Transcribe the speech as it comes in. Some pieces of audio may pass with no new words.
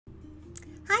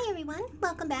Hi everyone,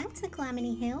 welcome back to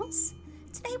Calamity Hills.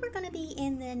 Today we're going to be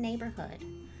in the neighborhood.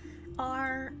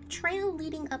 Our trail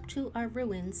leading up to our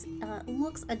ruins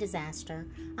looks a disaster,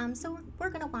 so we're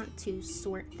going to want to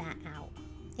sort that out.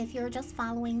 If you're just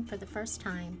following for the first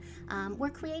time, we're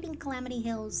creating Calamity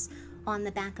Hills on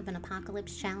the back of an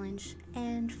apocalypse challenge,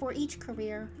 and for each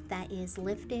career that is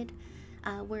lifted,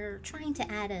 we're trying to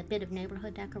add a bit of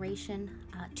neighborhood decoration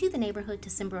to the neighborhood to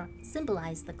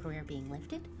symbolize the career being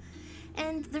lifted.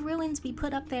 And the ruins we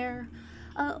put up there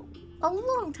a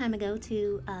long time ago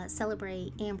to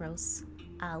celebrate Ambrose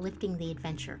lifting the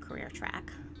adventure career track.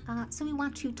 So we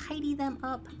want to tidy them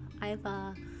up. I've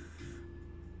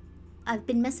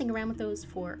been messing around with those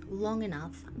for long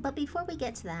enough, but before we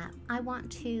get to that, I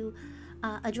want to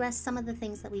address some of the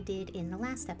things that we did in the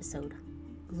last episode.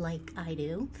 Like I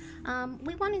do.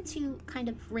 We wanted to kind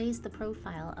of raise the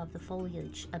profile of the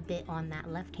foliage a bit on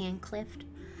that left-hand cliff.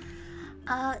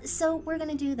 So we're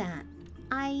gonna do that.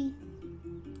 I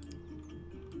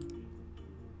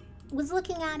was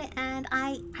looking at it and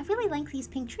I really like these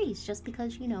pink trees just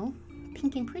because, you know,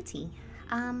 pink and pretty.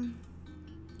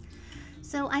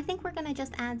 So I think we're gonna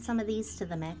just add some of these to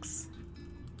the mix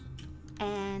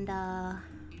and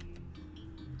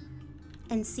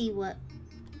see what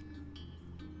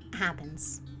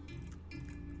happens.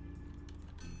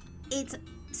 It's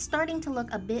starting to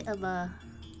look a bit of a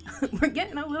we're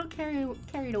getting a little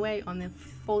carried away on the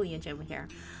foliage over here,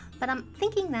 but I'm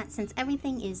thinking that since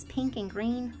everything is pink and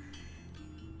green,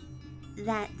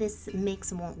 that this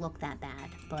mix won't look that bad.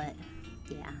 But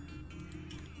yeah,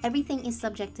 everything is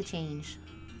subject to change.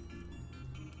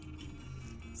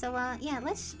 So yeah,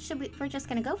 we're just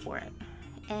gonna go for it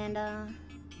and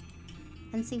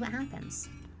see what happens.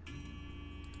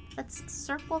 Let's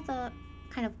circle the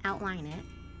kind of outline it,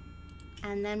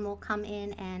 and then we'll come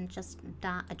in and just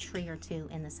dot a tree or two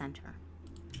in the center.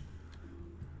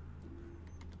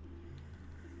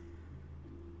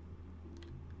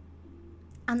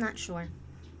 I'm not sure.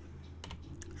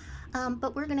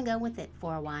 But we're gonna go with it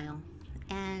for a while.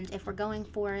 And if we're going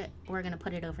for it, we're gonna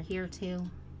put it over here too.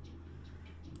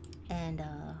 And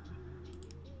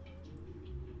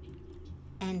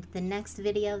the next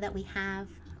video that we have,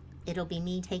 it'll be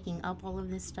me taking up all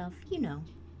of this stuff, you know.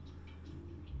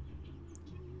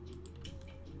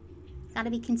 Gotta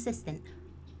be consistent.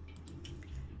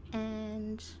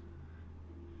 And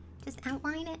just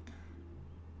outline it,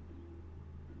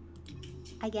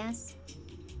 I guess.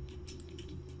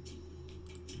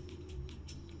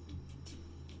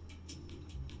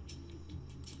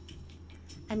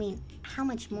 I mean, how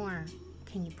much more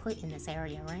can you put in this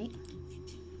area, right?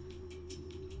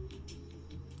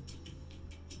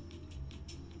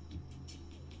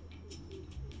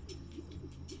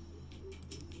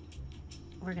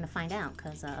 We're gonna find out,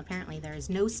 because apparently there is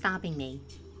no stopping me.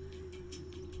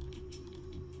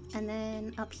 And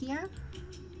then up here,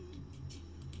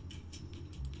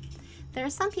 there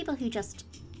are some people who just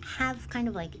have kind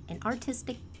of like an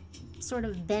artistic sort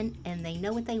of bent, and they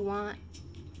know what they want.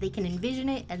 They can envision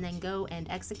it and then go and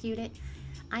execute it.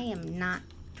 I am not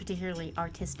particularly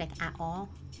artistic at all,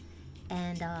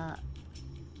 and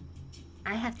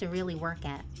I have to really work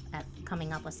at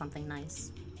coming up with something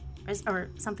nice. Or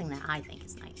something that I think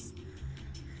is nice.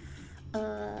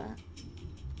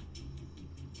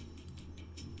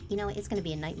 You know, it's going to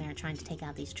be a nightmare trying to take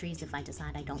out these trees if I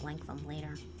decide I don't like them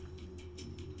later.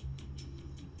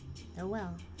 Oh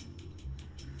well.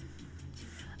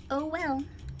 Oh well.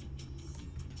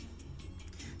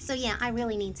 So yeah, I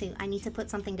really need to put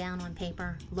something down on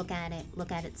paper, look at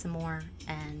it some more,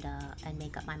 and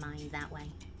make up my mind that way.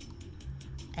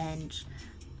 And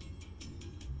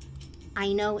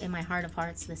I know in my heart of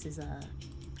hearts this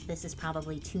is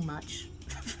probably too much.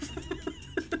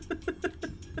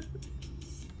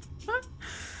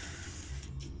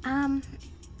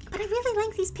 But I really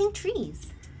like these pink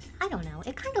trees. I don't know,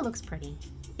 it kind of looks pretty.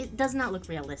 It does not look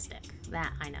realistic,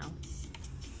 that I know.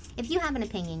 If you have an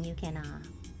opinion, you can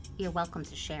you're welcome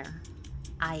to share.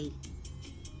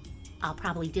 I'll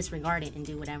probably disregard it and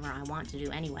do whatever I want to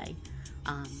do anyway.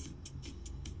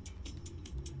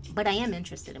 But I am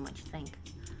interested in what you think.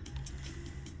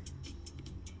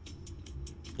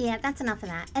 Yeah, that's enough of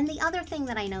that. And the other thing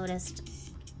that I noticed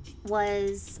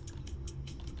was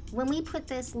when we put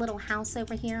this little house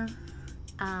over here,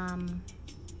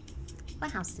 what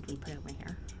house did we put over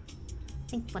here? I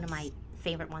think one of my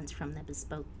favorite ones from the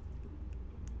bespoke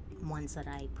ones that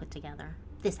I put together.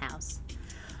 This house.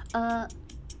 The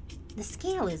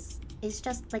scale is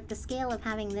just like the scale of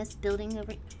having this building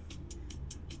over.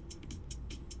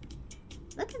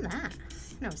 Look at that.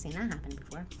 I've never seen that happen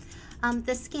before.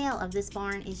 The scale of this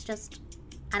barn is just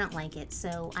I don't like it.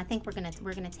 So I think we're gonna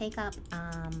take up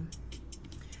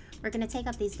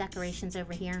these decorations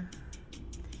over here. You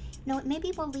know what?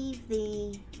 Maybe we'll leave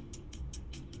the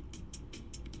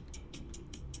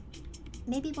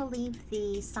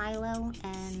silo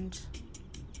and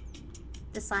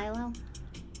the silo.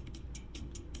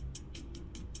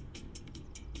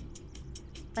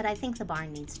 But I think the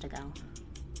barn needs to go.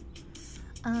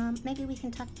 Maybe we can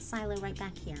tuck the silo right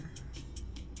back here.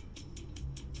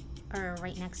 Or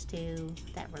right next to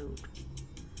that road.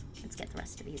 Let's get the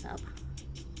rest of these up.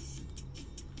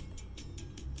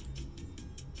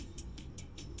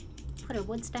 Put a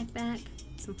wood stack back,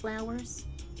 some flowers.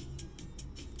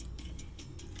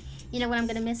 You know what I'm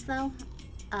gonna miss though?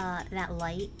 That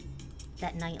light,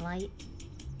 that night light.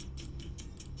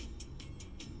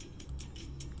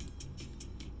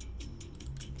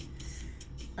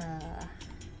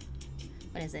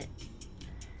 What is it?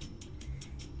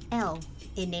 L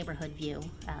in neighborhood view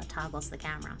toggles the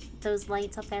camera. Those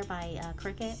lights up there by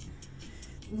Cricket,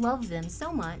 love them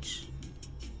so much.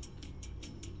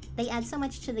 They add so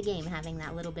much to the game having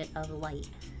that little bit of light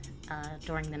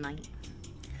during the night.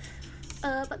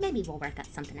 But maybe we'll work out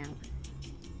something out.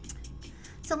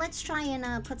 So let's try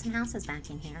and put some houses back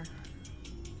in here.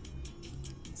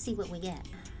 See what we get.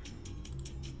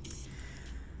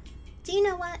 Do you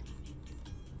know what?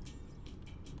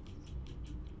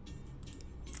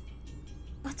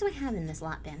 What do I have in this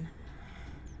lot bin?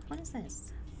 What is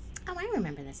this? Oh, I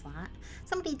remember this lot.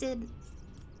 Somebody did...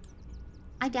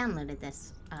 I downloaded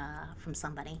this from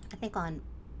somebody. I think on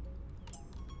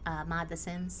Mod The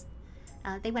Sims.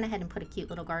 They went ahead and put a cute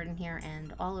little garden here,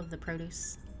 and all of the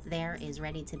produce there is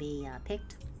ready to be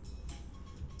picked.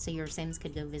 So your Sims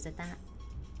could go visit that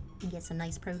and get some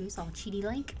nice produce, all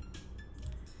cheaty-like.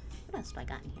 What else do I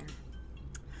got in here?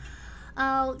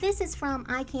 Oh, this is from,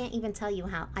 I can't even tell you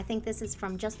how. I think this is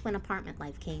from just when Apartment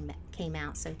Life came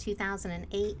out. So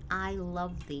 2008. I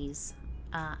love these.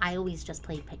 I always just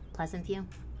played Pleasant View.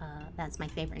 That's my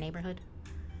favorite neighborhood.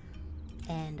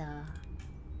 And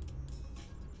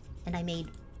I made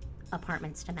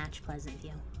apartments to match Pleasant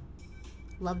View.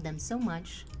 Love them so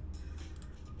much.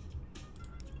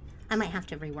 I might have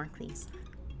to rework these.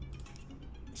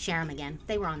 Share them again.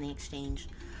 They were on the exchange.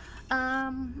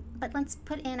 But let's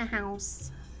put in a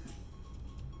house.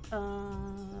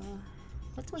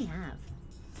 What do we have?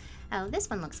 Oh, this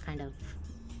one looks kind of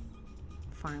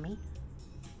farmy.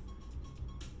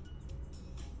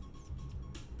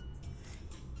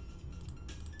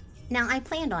 Now, I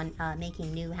planned on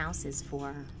making new houses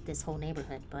for this whole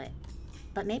neighborhood, but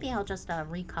maybe I'll just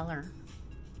recolor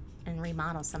and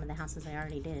remodel some of the houses I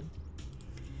already did.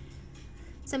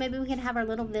 So maybe we can have our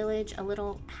little village, a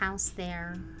little house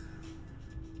there.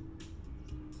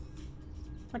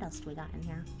 What else do we got in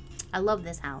here? I love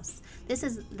this house. This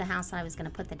is the house I was going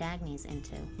to put the Dagneys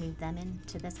into. Move them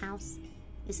into this house.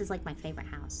 This is like my favorite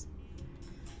house.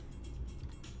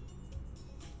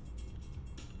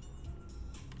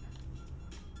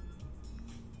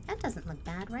 That doesn't look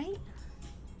bad, right?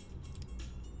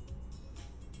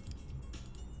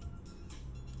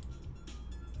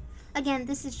 Again,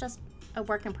 this is just a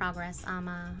work in progress.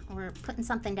 We're putting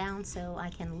something down so I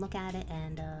can look at it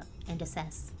and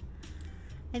assess.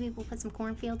 Maybe we'll put some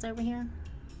cornfields over here.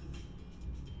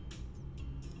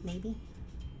 Maybe.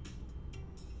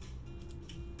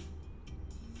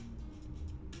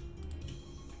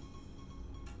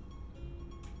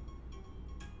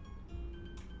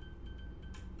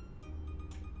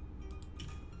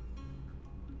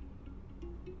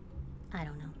 I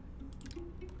don't know.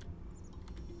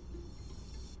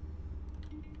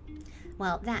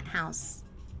 Well, that house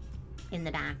in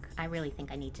the back, I really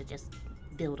think I need to just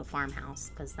build a farmhouse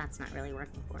because that's not really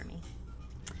working for me.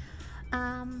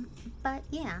 But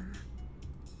yeah.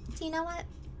 Do you know what?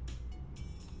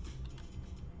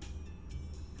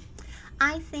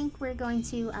 I think we're going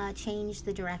to change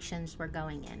the directions we're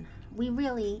going in.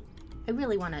 I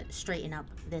really want to straighten up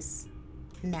this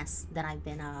mess that I've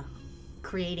been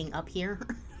creating up here.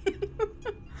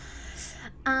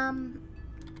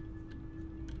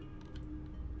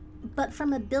 But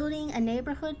from a building a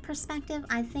neighborhood perspective,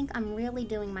 I think I'm really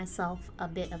doing myself a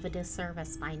bit of a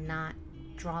disservice by not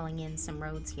drawing in some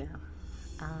roads here.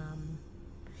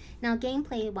 Now,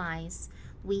 gameplay wise,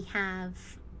 we're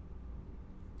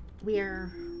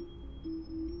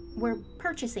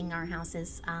purchasing our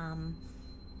houses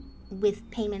with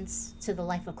payments to the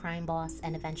Life of Crime boss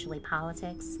and eventually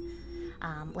politics.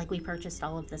 Like we purchased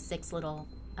all of the six little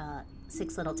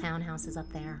townhouses up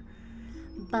there.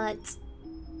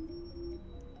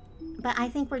 But I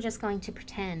think we're just going to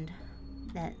pretend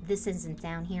that this isn't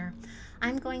down here.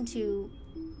 I'm going to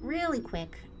really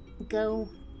quick go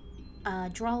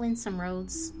draw in some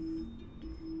roads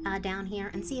down here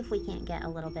and see if we can't get a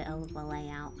little bit of a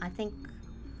layout. I think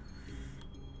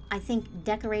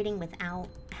decorating without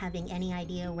having any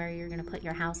idea where you're going to put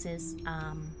your houses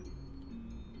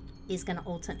is going to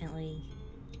ultimately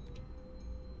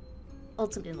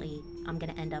I'm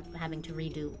going to end up having to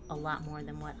redo a lot more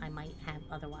than what I might have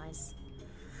otherwise.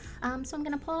 So I'm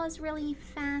going to pause really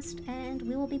fast and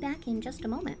we will be back in just a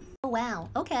moment. Oh wow,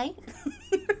 okay.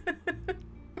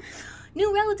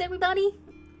 New roads, everybody.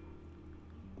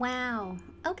 Wow,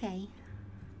 okay.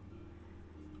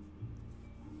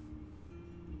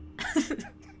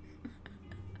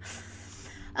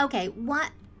 Okay,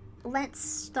 let's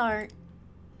start.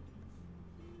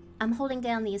 I'm holding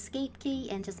down the escape key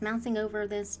and just mousing over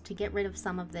this to get rid of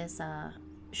some of this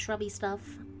shrubby stuff.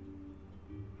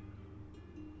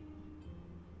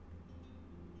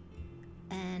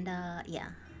 And yeah.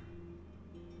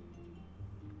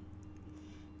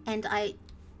 And I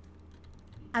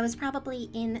was probably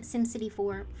in SimCity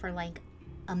 4 for like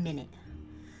a minute.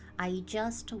 I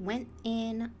just went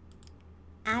in,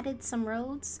 added some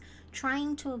roads,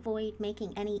 trying to avoid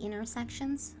making any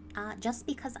intersections, just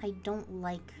because I don't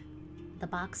like the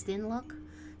boxed in look.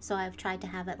 So I've tried to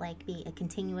have it like be a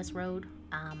continuous road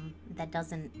that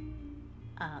doesn't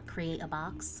create a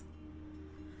box.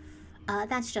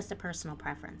 That's just a personal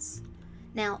preference.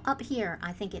 Now up here,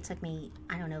 I think it took me,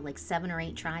 I don't know, like 7 or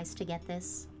 8 tries to get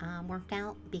this worked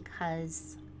out,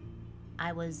 because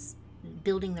I was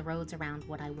building the roads around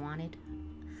what I wanted.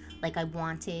 Like I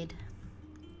wanted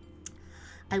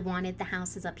the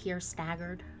houses up here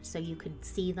staggered so you could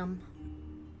see them.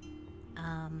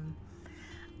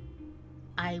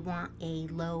 I want a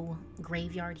low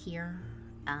graveyard here,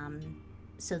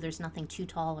 so there's nothing too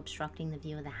tall obstructing the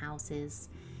view of the houses.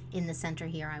 In the center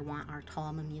here, I want our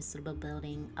tall municipal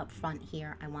building. Up front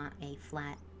here, I want a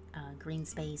flat green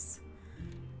space.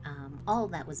 All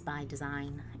of that was by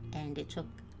design, and it took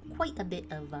quite a bit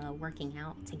of working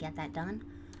out to get that done.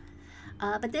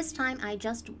 But this time, I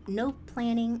just, no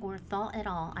planning or thought at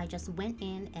all, I just went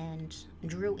in and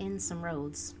drew in some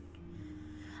roads.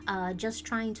 Just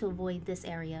trying to avoid this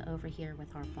area over here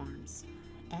with our farms.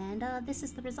 And this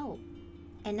is the result.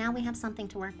 And now we have something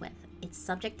to work with. It's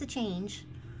subject to change.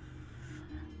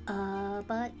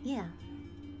 But yeah.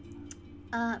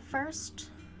 First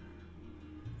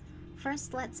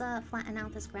let's flatten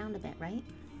out this ground a bit, right?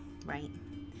 Right.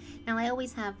 Now I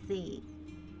always have the,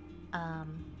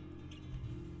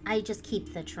 I just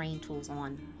keep the terrain tools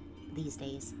on these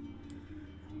days.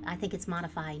 I think it's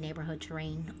modify neighborhood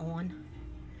terrain on.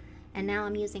 And now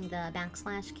I'm using the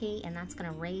backslash key, and that's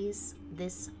going to raise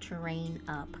this terrain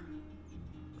up.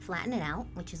 Flatten it out,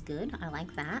 which is good. I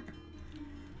like that.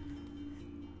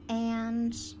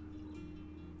 And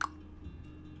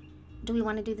do we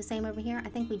want to do the same over here? I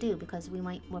think we do, because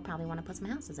we'll probably want to put some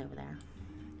houses over there.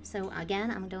 So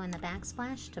again, I'm doing the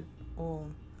backsplash to, oh,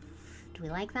 do we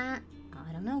like that?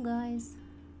 I don't know, guys.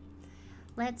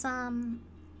 Let's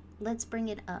bring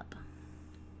it up.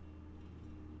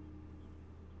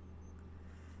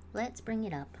 Let's bring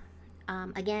it up.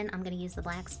 Again, I'm going to use the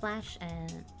black splash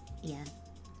and, yeah,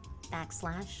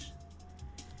 backslash.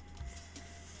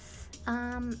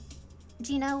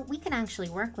 Do you know, we could actually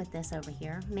work with this over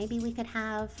here. Maybe we could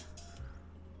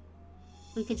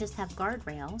just have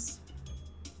guardrails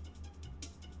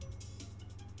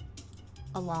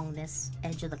along this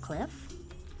edge of the cliff.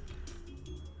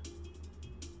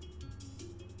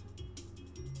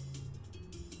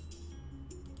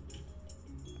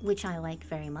 Which I like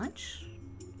very much.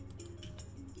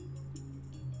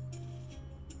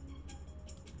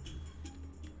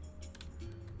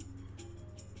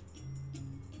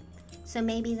 So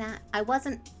maybe that,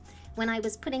 when I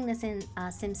was putting this in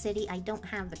SimCity, I don't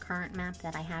have the current map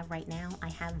that I have right now. I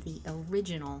have the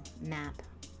original map,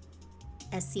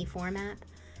 SC4 map,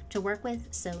 to work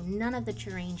with, so none of the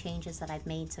terrain changes that I've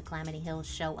made to Calamity Hills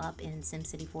show up in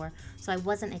SimCity 4, so I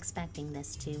wasn't expecting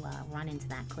this to run into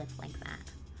that cliff like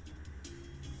that.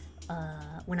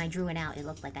 When I drew it out, it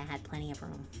looked like I had plenty of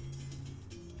room.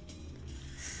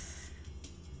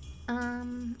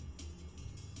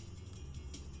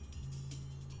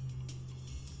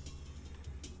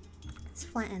 Let's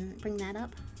flatten, bring that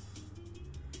up.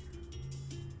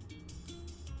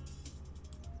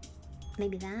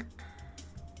 Maybe that.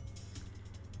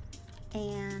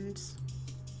 And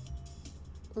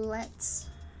let's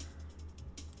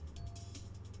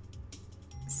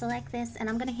select this, and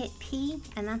I'm going to hit P,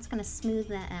 and that's going to smooth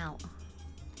that out.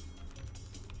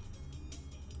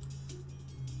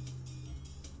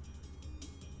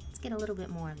 Let's get a little bit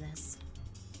more of this.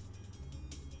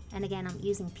 And again, I'm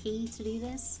using P to do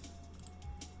this.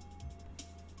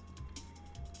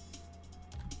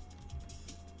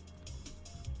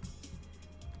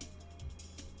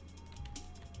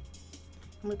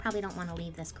 And we probably don't want to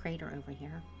leave this crater over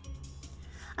here.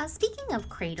 Speaking of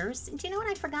craters, do you know what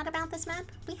I forgot about this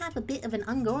map? We have a bit of an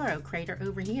Ungoro crater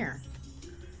over here.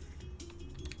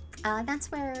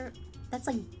 That's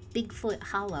like Bigfoot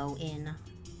Hollow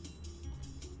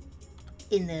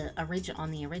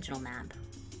on the original map.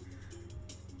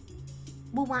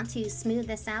 We'll want to smooth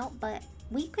this out, but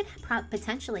we could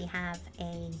potentially have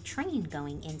a train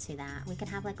going into that. We could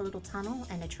have like a little tunnel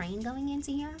and a train going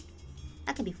into here.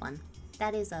 That could be fun.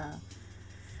 That is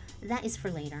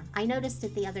for later. I noticed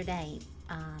it the other day.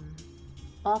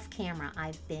 Off camera,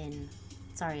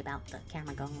 sorry about the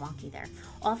camera going wonky there.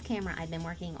 Off camera, I've been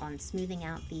working on smoothing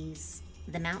out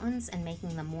the mountains and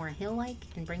making them more hill-like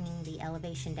and bringing the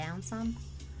elevation down some.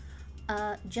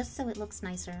 Just so it looks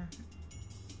nicer.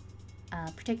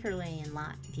 Particularly in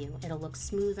lot view, it'll look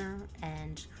smoother,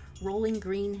 and rolling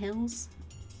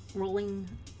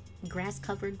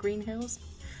grass-covered green hills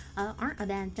aren't a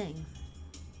bad thing.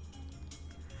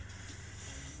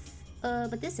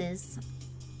 But this is,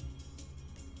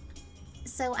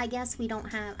 so I guess we don't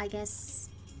have,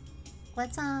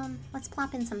 let's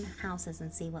plop in some houses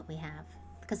and see what we have,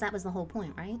 because that was the whole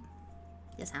point, right?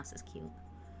 This house is cute.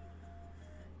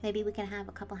 Maybe we can have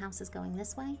a couple houses going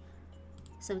this way.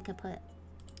 So we could put,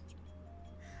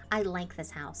 I like this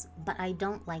house, but I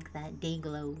don't like that day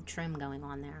glow trim going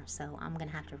on there, so I'm gonna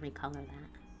have to recolor that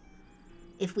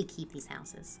if we keep these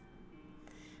houses.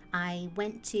 I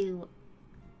went to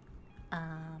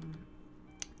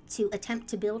attempt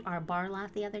to build our bar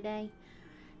lot the other day,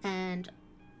 and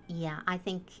yeah, I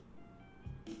think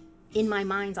in my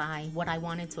mind's eye what I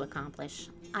wanted to accomplish,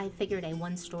 I figured a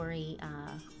one-story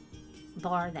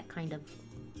bar that kind of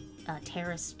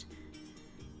terraced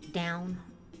down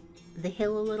the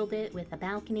hill a little bit with the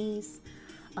balconies,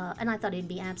 and I thought it'd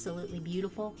be absolutely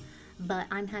beautiful, but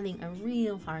I'm having a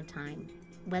real hard time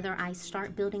whether I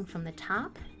start building from the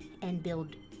top and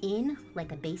build in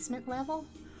like a basement level,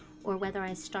 or whether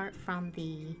I start from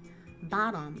the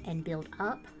bottom and build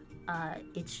up.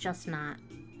 It's just not,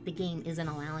 the game isn't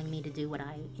allowing me to do what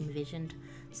I envisioned,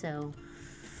 so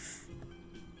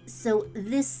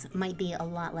this might be a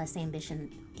lot less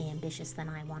ambitious than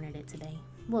I wanted it to be.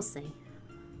 We'll see.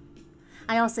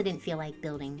 I also didn't feel like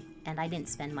building, and I didn't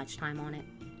spend much time on it.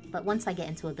 But once I get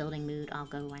into a building mood, I'll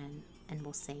go in and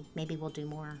we'll see. Maybe we'll do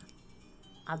more.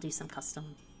 I'll do some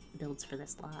custom builds for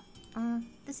this lot.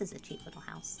 This is a cheap little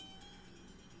house.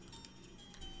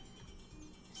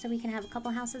 So we can have a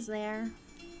couple houses there.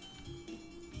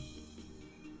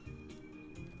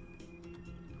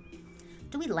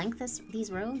 Do we length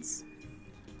these roads?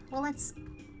 Well, let's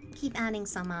keep adding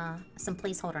some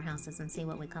placeholder houses and see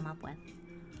what we come up with.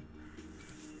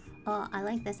 I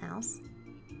like this house.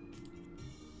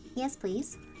 Yes,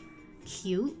 please.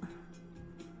 Cute.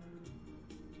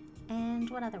 And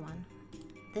what other one?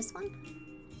 This one?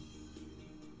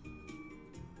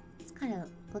 This kind of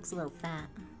looks a little fat.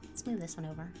 Let's move this one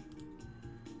over.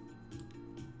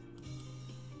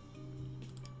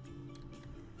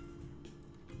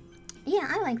 Yeah,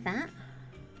 I like that.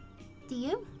 Do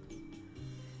you?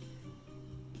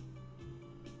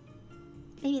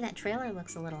 Maybe that trailer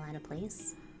looks a little out of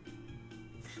place.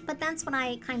 But that's what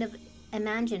I kind of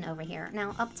imagine over here.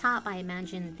 Now, up top, I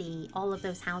imagine all of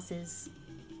those houses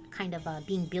kind of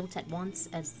being built at once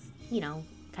as, you know,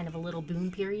 kind of a little boom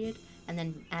period. And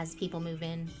then as people move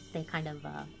in, they kind of,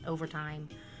 over time,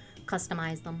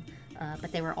 customize them.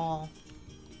 But they were all,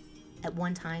 at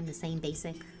one time, the same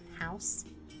basic house.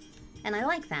 And I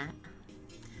like that.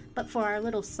 But for our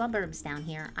little suburbs down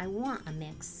here, I want a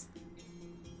mix.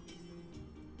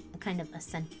 A kind of a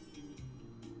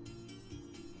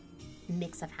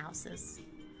mix of houses.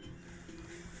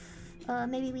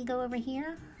 Maybe we go over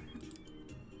here.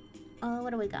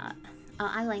 What do we got?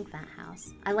 I like that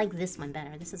house. I like this one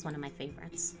better. This is one of my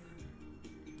favorites.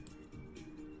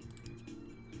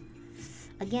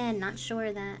 Again, not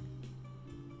sure that...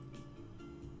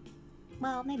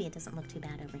 Well, maybe it doesn't look too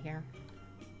bad over here.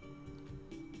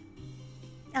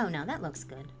 Oh no, that looks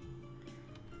good.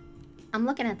 I'm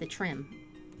looking at the trim.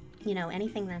 You know,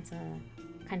 anything that's a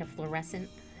kind of fluorescent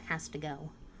has to go.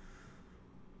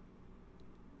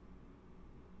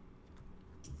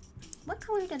 What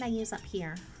color did I use up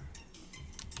here?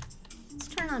 Let's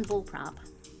turn on bullprop.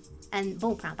 And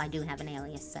bullprop, I do have an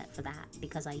alias set for that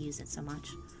because I use it so much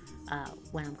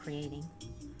when I'm creating.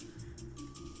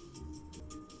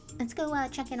 Let's go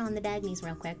check in on the Dagnies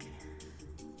real quick.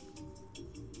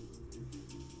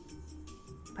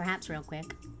 Perhaps real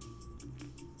quick.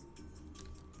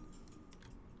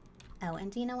 Oh,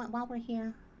 and do you know what? While we're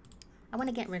here, I want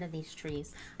to get rid of these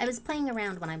trees. I was playing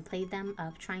around when I played them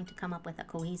of trying to come up with a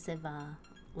cohesive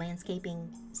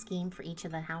landscaping scheme for each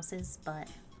of the houses, but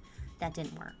that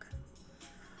didn't work.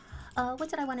 What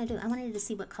did I want to do? I wanted to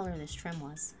see what color this trim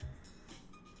was.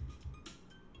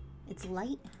 It's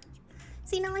light.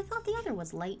 See, now I thought the other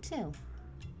was light too.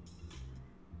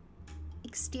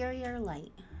 Exterior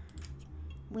light.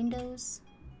 Windows.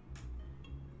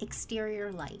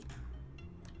 Exterior light.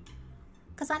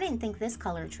 Because I didn't think this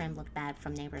color trim looked bad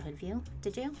from neighborhood view.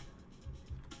 Did you?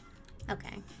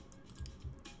 Okay.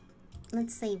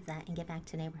 Let's save that and get back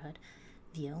to neighborhood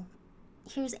view.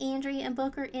 Here's Andrea and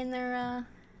Booker in their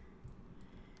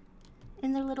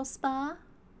little spa.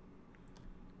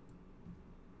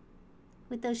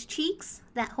 With those cheeks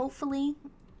that hopefully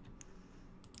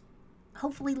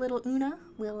little Una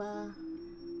will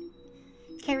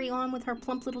carry on with her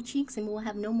plump little cheeks, and we'll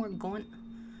have no more gaunt,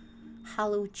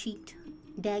 hollow-cheeked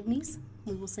Dagnies.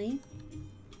 We will see.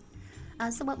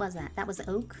 So what was that? That was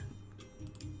oak.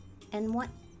 And what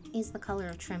is the color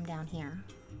of trim down here?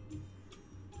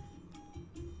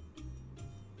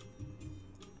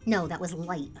 No, that was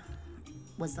light,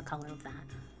 was the color of that.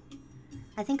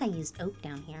 I think I used oak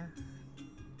down here.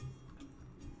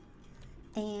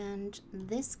 And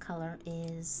this color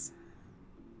is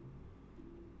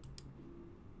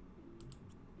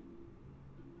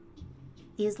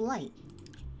light.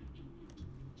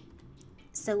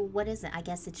 So what is it? I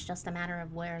guess it's just a matter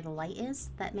of where the light is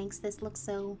that makes this look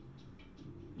so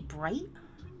bright.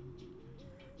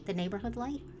 The neighborhood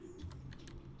light.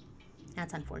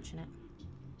 That's unfortunate.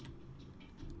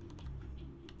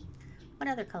 What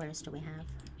other colors do we have?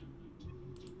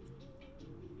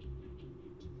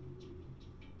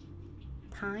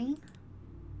 Pine.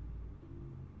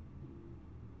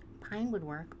 Pine would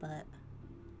work, but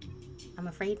I'm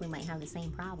afraid we might have the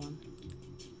same problem.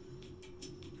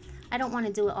 I don't want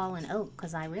to do it all in oak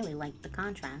because I really like the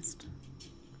contrast.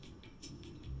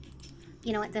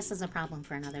 You know what? This is a problem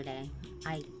for another day.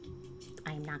 I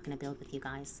am not going to build with you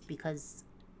guys because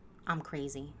I'm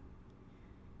crazy.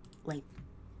 Like,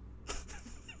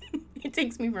 it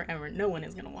takes me forever. No one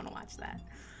is going to want to watch that.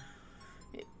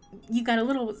 You got a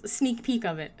little sneak peek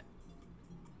of it.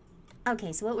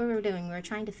 Okay, so what we were doing, we were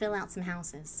trying to fill out some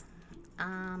houses.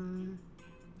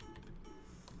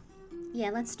 Yeah,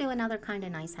 let's do another kind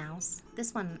of nice house.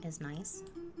 This one is nice.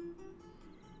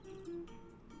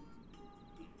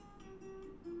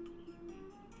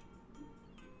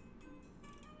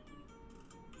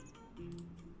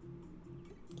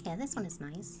 Yeah, this one is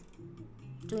nice.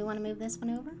 Do we want to move this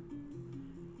one over?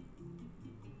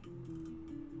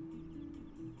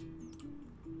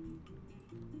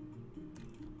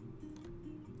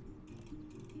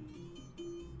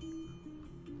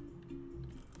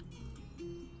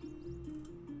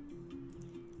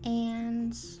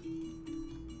 And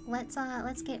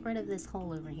let's get rid of this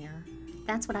hole over here.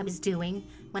 That's what I was doing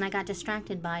when I got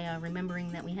distracted by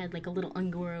remembering that we had like a little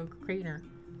Ungoro crater.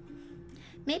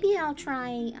 Maybe I'll try,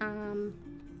 and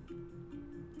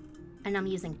I'm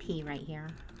using P right here,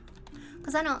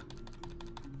 because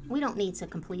we don't need to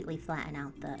completely flatten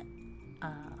out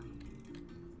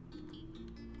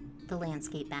the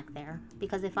landscape back there,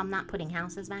 because if I'm not putting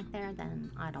houses back there,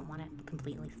 then I don't want it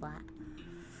completely flat.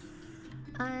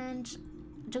 And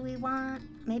do we want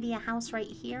maybe a house right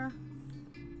here?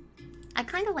 I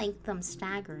kind of like them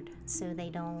staggered so they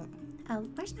don't... Oh,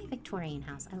 where's my Victorian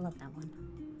house? I love that one.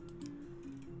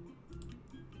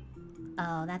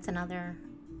 Oh, that's another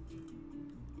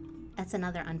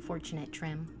unfortunate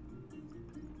trim.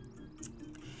 Do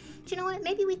you know what?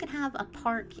 Maybe we could have a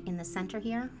park in the center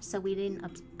here so we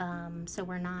didn't so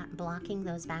we're not blocking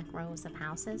those back rows of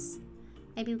houses.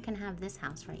 Maybe we can have this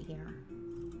house right here.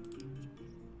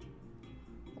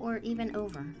 Or even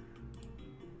over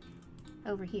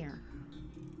here.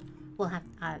 We'll have,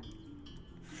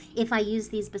 if I use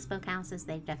these bespoke houses,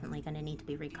 they're definitely going to need to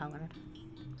be recolored.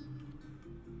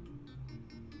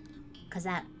 Because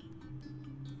that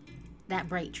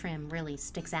bright trim really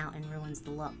sticks out and ruins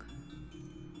the look.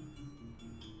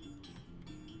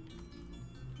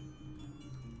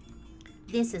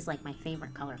 This is like my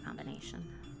favorite color combination.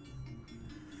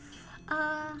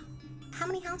 How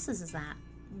many houses is that?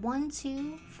 1,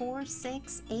 2, 4,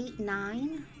 6, 8,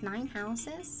 9. 9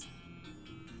 houses.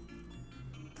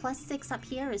 Plus 6 up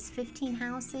here is 15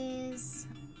 houses.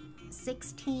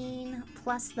 16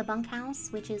 plus the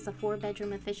bunkhouse, which is a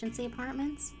 4-bedroom efficiency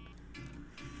apartments.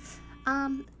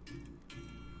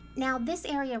 Now this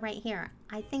area right here,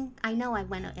 I know I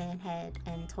went ahead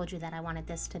and told you that I wanted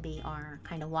this to be our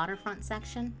kind of waterfront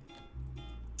section.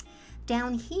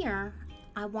 Down here,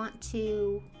 I want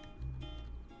to...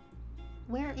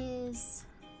 Where is...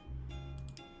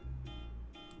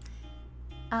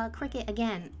 Cricket,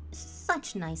 again,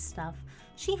 such nice stuff.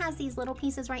 she has these little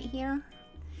pieces right here.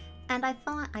 And I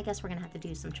thought, I guess we're gonna have to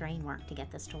do some terrain work to get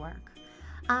this to work.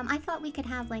 I thought we could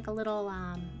have like a little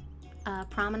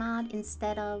promenade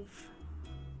instead of,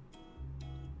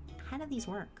 how do these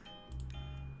work?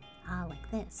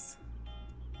 Like this.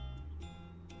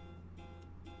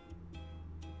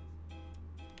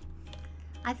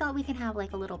 I thought we could have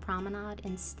like a little promenade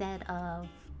instead of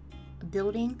a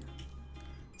building.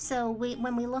 So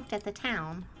when we looked at the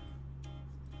town,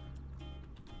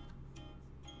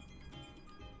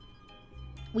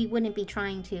 we wouldn't be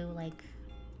trying to like,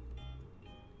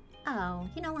 oh,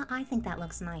 you know what? I think that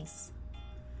looks nice.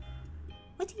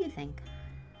 What do you think?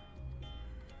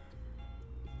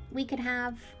 We could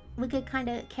kind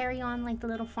of carry on like the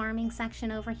little farming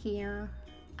section over here.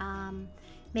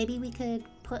 Maybe we could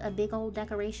put a big old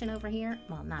decoration over here.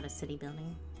 Well, not a city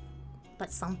building,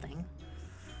 but something.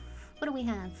 What do we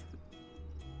have?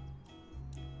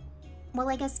 Well,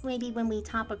 I guess maybe when we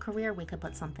top a career, we could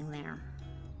put something there.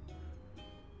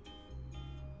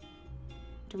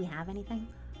 Do we have anything?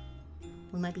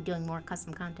 We might be doing more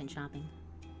custom content shopping.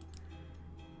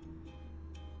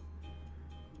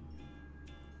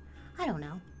 I don't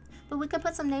know. But we could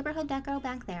put some neighborhood deco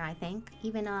back there, I think.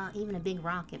 Even a big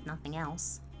rock, if nothing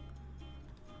else.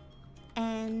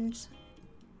 And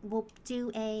we'll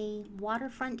do a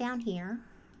waterfront down here.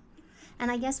 And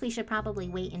I guess we should probably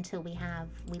wait until we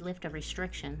lift a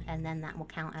restriction, and then that will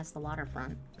count as the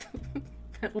waterfront.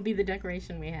 That will be the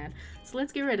decoration we had. So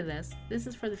let's get rid of this. This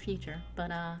is for the future.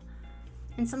 But,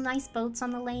 and some nice boats on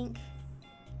the lake.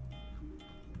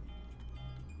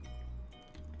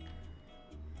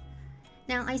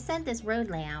 Now, I said this road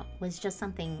layout was just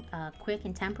something quick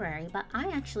and temporary, but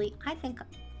I think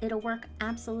it'll work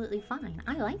absolutely fine.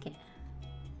 I like it.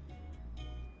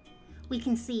 We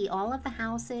can see all of the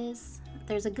houses.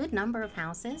 There's a good number of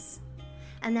houses.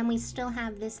 And then we still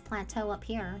have this plateau up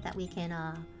here that we can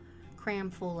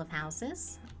cram full of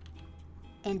houses.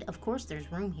 And of course there's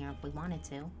room here if we wanted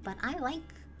to. But I like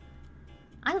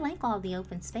all the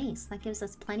open space. That gives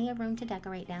us plenty of room to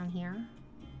decorate down here.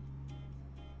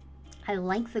 I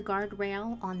like the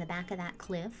guardrail on the back of that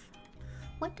cliff.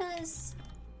 What does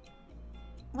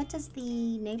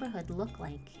the neighborhood look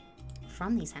like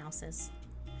from these houses?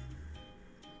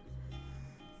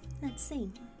 Let's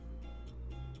see.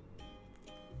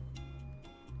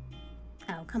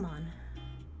 Oh, come on.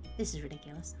 This is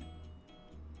ridiculous.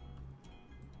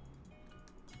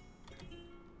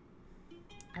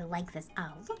 I like this.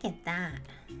 Oh, look at that.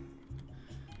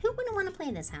 Who wouldn't want to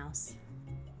play this house?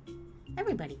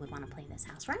 Everybody would want to play this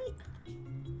house, right?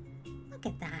 Look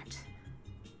at that.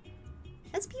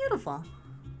 That's beautiful.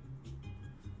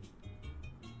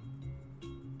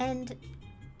 And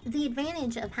the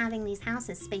advantage of having these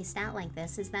houses spaced out like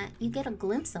this is that you get a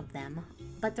glimpse of them,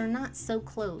 but they're not so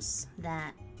close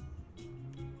that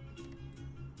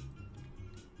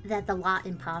the lot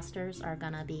imposters are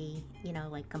gonna be, you know,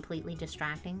 like completely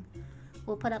distracting.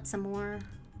 We'll put up some more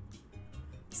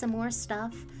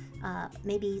stuff.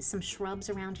 Maybe some shrubs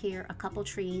around here, a couple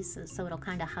trees, so it'll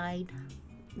kind of hide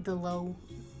the low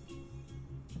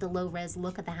res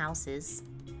look of the houses.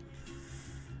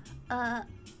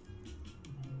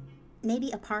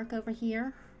 Maybe a park over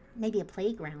here, maybe a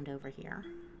playground over here.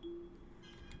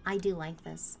 I do like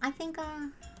this. I think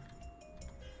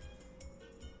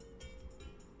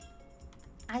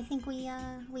we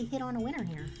hit on a winner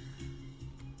here.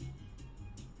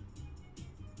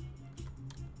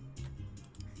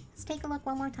 Take a look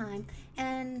one more time,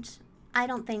 and I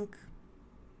don't think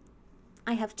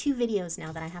I have 2 videos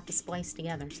now that I have to splice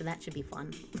together, so that should be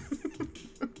fun.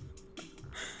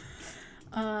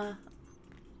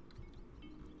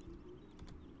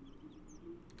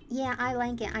 Yeah, I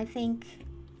like it. I think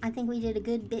we did a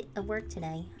good bit of work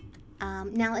today.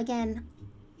 Now again,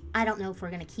 I don't know if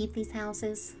we're gonna keep these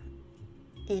houses.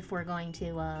 If we're going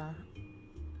to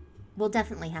we'll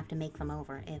definitely have to make them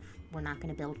over if we're not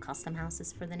going to build custom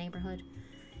houses for the neighborhood.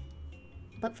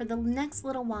 But for the next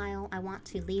little while, I want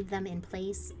to leave them in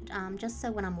place, just so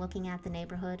when I'm looking at the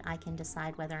neighborhood, I can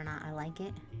decide whether or not I like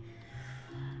it.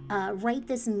 Right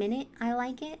this minute, I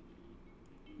like it,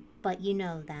 but you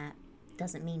know that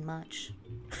doesn't mean much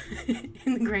in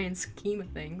the grand scheme of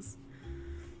things.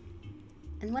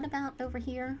 And what about over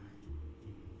here?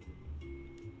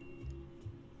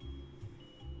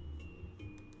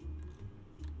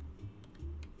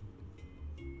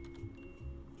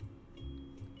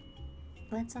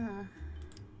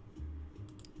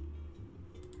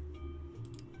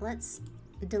 Let's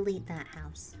delete that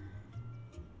house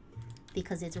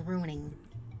because it's ruining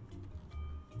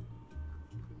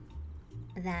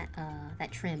that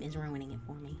trim is ruining it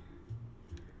for me.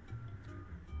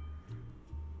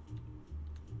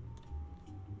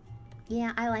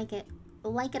 Yeah, I like it.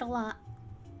 Like it a lot.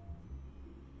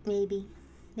 Maybe.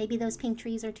 Maybe those pink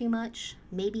trees are too much.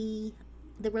 Maybe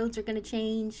the roads are going to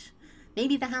change.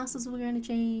 Maybe the houses were going to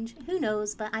change. Who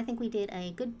knows? But I think we did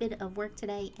a good bit of work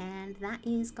today, and that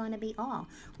is going to be all.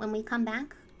 When we come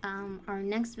back, our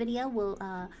next video, we'll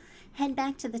head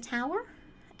back to the tower.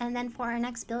 And then for our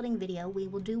next building video, we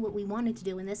will do what we wanted to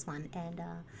do in this one, and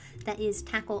that is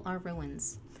tackle our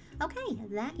ruins. Okay,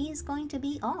 that is going to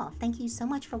be all. Thank you so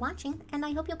much for watching, and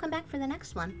I hope you'll come back for the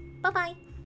next one. Bye-bye.